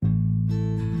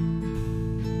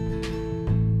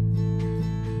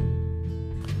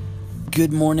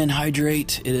Good morning,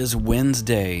 Hydrate. It is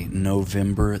Wednesday,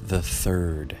 November the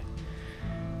 3rd,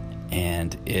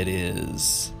 and it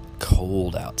is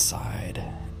cold outside.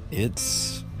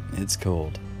 It's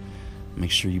cold. Make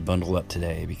sure you bundle up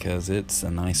today because it's a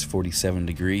nice 47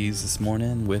 degrees this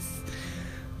morning with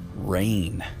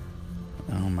rain.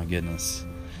 Oh my goodness.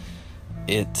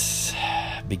 It's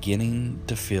beginning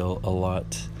to feel a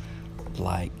lot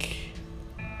like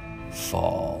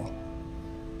fall,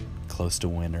 close to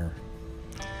winter.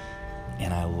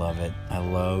 And I love it. I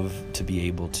love to be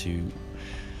able to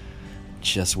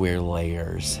just wear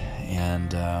layers.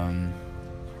 And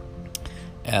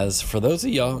as for those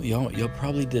of y'all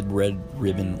probably did Red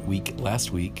Ribbon Week last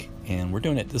week, and we're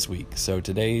doing it this week. So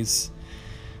today's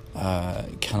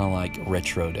kind of like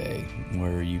retro day,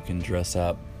 where you can dress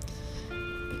up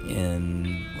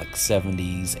in like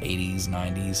 70s, 80s,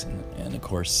 90s, and of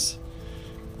course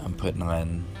I'm putting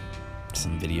on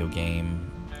some video game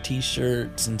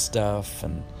t-shirts and stuff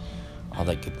and all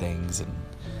that good things, and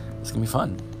it's gonna be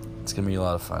fun. It's gonna be a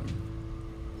lot of fun.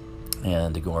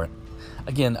 And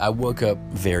again, I woke up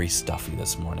very stuffy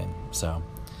this morning. So,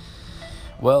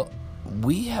 well,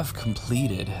 we have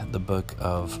completed the book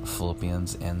of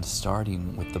Philippians and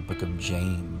starting with the book of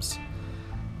James,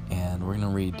 and we're gonna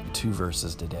read 2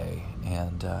 verses today,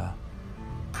 and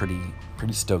pretty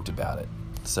stoked about it.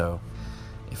 So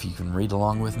if you can read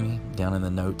along with me, down in the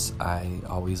notes, I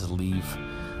always leave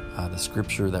the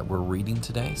scripture that we're reading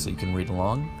today, so you can read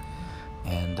along,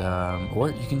 and or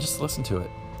you can just listen to it.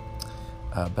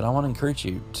 But I want to encourage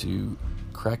you to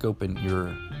crack open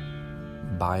your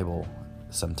Bible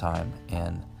sometime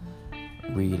and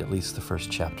read at least the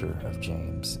first chapter of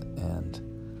James. And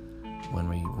when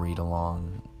we read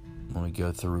along, when we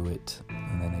go through it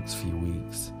in the next few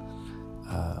weeks,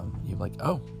 you're like,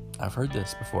 oh, I've heard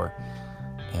this before.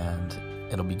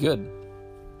 And it'll be good.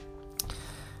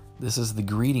 This is the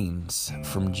greetings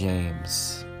from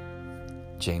James.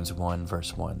 James 1,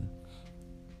 verse 1.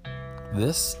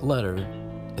 This letter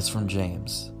is from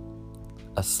James,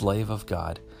 a slave of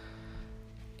God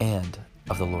and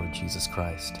of the Lord Jesus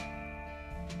Christ.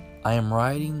 I am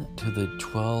writing to the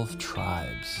 12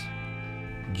 tribes,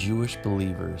 Jewish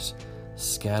believers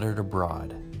scattered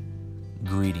abroad.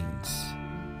 Greetings.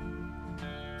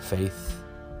 Faith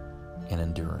and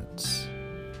endurance.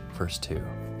 Verse 2.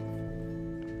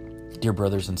 Dear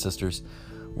brothers and sisters,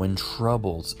 when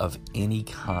troubles of any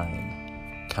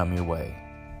kind come your way,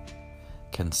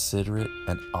 consider it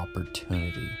an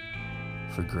opportunity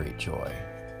for great joy.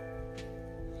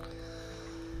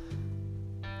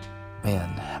 Man,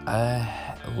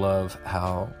 I love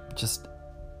how just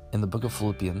in the book of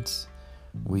Philippians,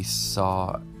 we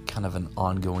saw kind of an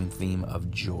ongoing theme of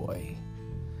joy.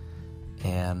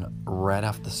 And right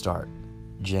off the start,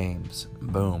 James,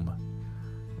 boom,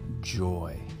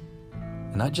 joy.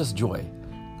 Not just joy,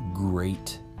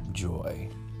 great joy.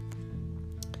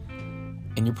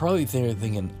 And you're probably there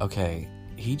thinking, okay,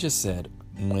 he just said,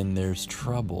 when there's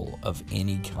trouble of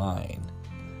any kind,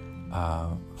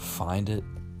 find it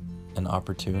an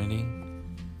opportunity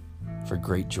for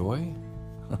great joy?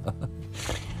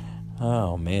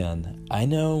 Oh man, I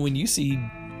know when you see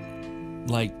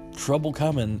like trouble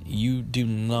coming, you do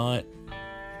not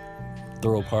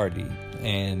throw a party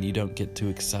and you don't get too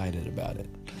excited about it.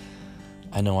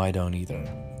 I know I don't either.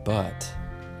 But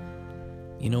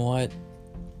you know what?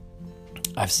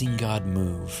 I've seen God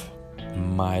move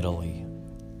mightily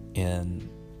in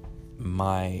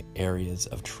my areas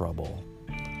of trouble,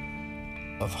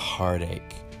 of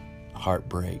heartache,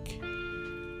 heartbreak.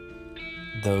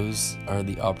 Those are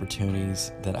the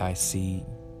opportunities that I see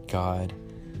God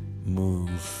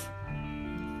move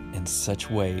in such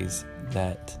ways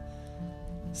that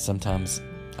sometimes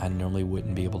I normally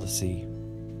wouldn't be able to see.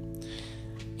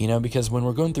 You know, because when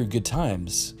we're going through good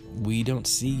times, we don't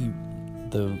see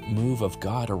the move of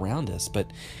God around us, but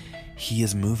He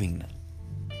is moving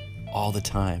all the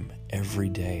time, every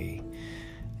day.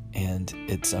 And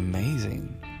it's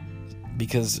amazing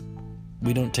because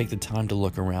we don't take the time to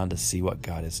look around to see what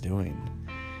God is doing.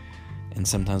 And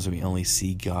sometimes we only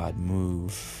see God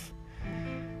move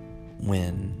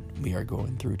when we are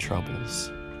going through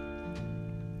troubles,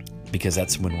 because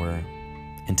that's when we're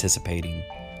anticipating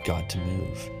God to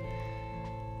move.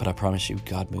 But I promise you,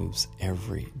 God moves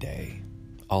every day,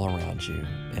 all around you,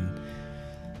 in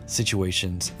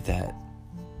situations that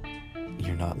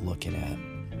you're not looking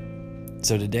at.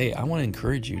 So today, I want to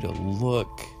encourage you to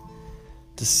look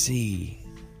to see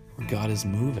where God is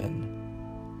moving.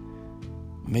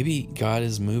 Maybe God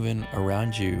is moving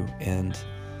around you, and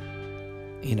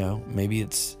maybe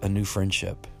it's a new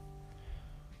friendship.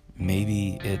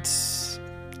 Maybe it's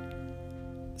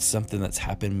something that's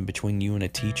happened between you and a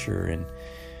teacher, and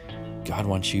God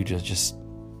wants you to just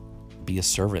be a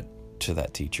servant to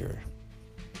that teacher,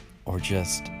 or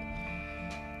just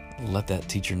let that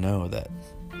teacher know that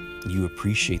you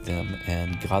appreciate them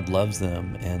and God loves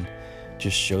them, and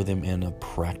just show them in a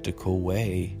practical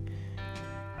way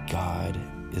God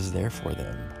is there for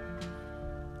them.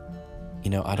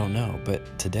 I don't know,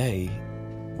 but today,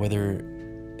 whether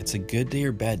it's a good day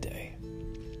or bad day,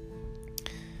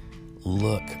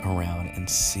 look around and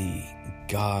see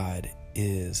God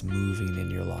is moving in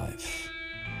your life.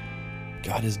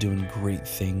 God is doing great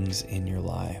things in your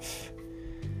life.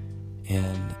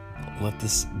 And let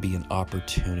this be an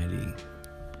opportunity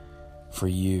for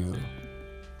you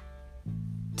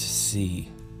to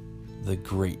see the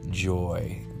great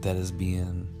joy that is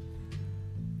being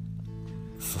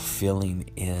fulfilling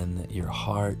in your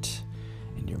heart,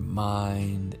 in your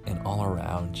mind, and all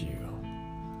around you.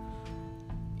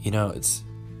 It's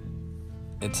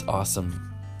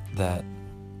awesome that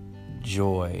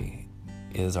joy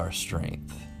is our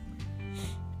strength.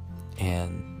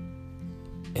 And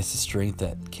it's a strength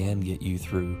that can get you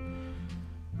through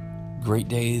great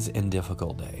days and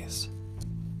difficult days.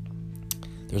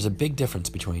 There's a big difference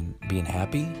between being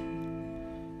happy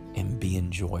and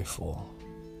being joyful.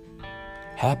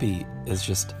 Happy is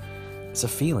it's a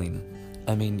feeling.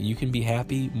 You can be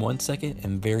happy one second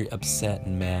and very upset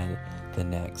and mad the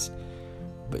next.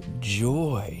 But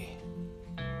joy,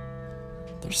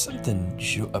 there's something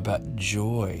about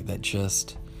joy that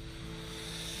just,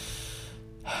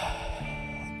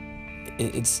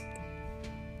 it's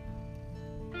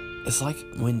like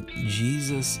when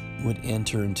Jesus would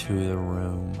enter into the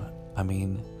room,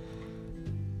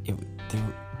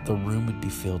 the room would be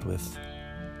filled with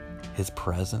His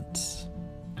presence,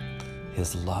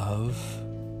 His love,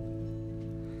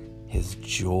 His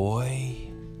joy,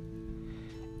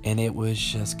 and it was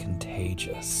just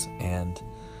contagious. And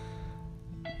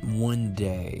one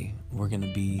day we're going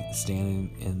to be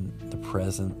standing in the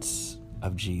presence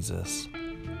of Jesus,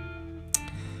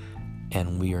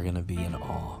 and we are going to be in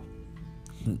awe.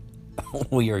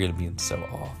 We are going to be in so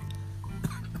awe.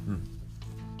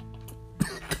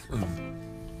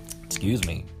 Excuse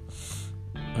me.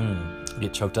 I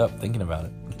get choked up thinking about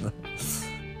it.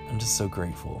 I'm just so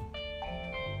grateful.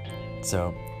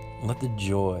 So let the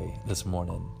joy this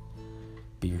morning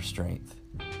be your strength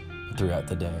throughout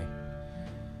the day.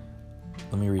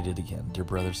 Let me read it again. Dear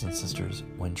brothers and sisters,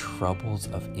 when troubles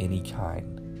of any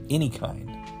kind,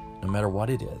 no matter what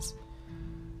it is,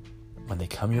 when they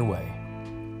come your way,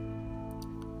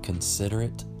 consider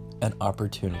it an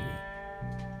opportunity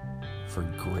for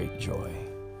great joy.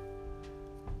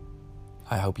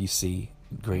 I hope you see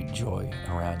great joy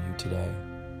around you today.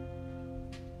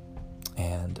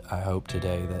 And I hope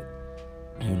today that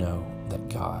you know that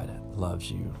God loves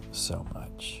you so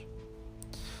much.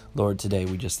 Lord, today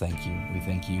we just thank you. We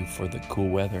thank you for the cool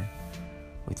weather.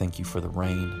 We thank you for the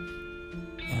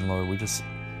rain. And Lord, we just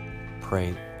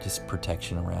pray just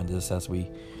protection around us as we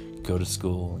go to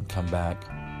school and come back,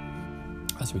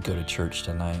 as we go to church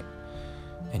tonight,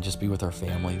 and just be with our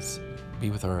families, be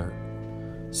with our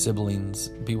siblings,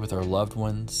 be with our loved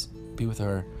ones, be with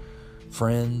our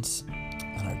friends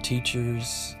and our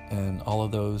teachers and all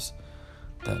of those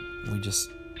that we just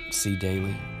see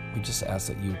daily. We just ask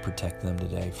that you protect them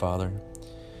today, Father.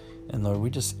 And Lord, we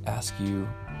just ask you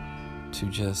to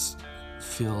just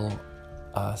fill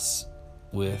us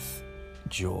with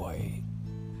joy.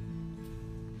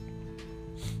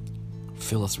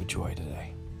 Fill us with joy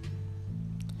today.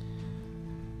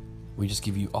 We just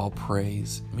give you all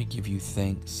praise. We give you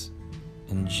thanks.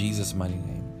 In Jesus' mighty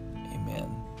name, amen.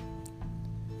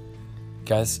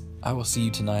 Guys, I will see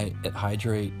you tonight at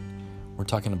Hydrate. We're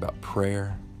talking about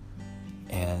prayer.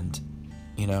 And,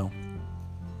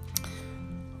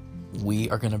 we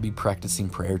are going to be practicing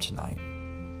prayer tonight.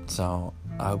 So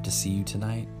I hope to see you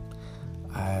tonight.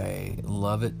 I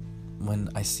love it when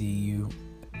I see you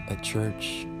at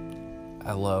church.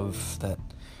 I love that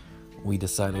we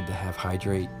decided to have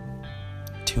Hydrate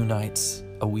 2 nights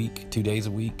a week, 2 days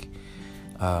a week,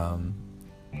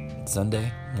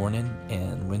 Sunday morning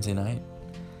and Wednesday night.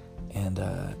 And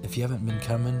if you haven't been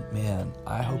coming, man,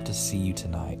 I hope to see you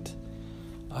tonight.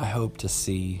 I hope to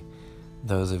see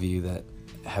those of you that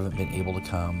haven't been able to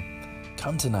come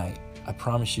tonight. I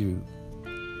promise you,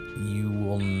 you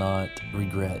will not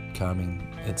regret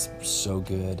coming. It's so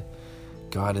good.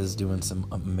 God is doing some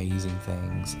amazing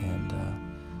things, and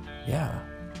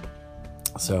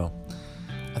so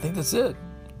I think that's it.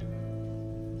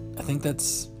 I think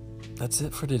that's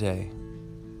it for today.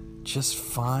 Just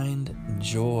find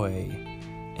joy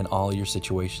in all your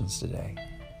situations today.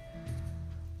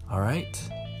 All right?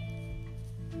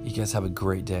 You guys have a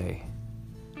great day.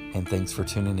 And thanks for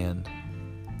tuning in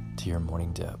to your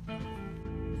morning dip.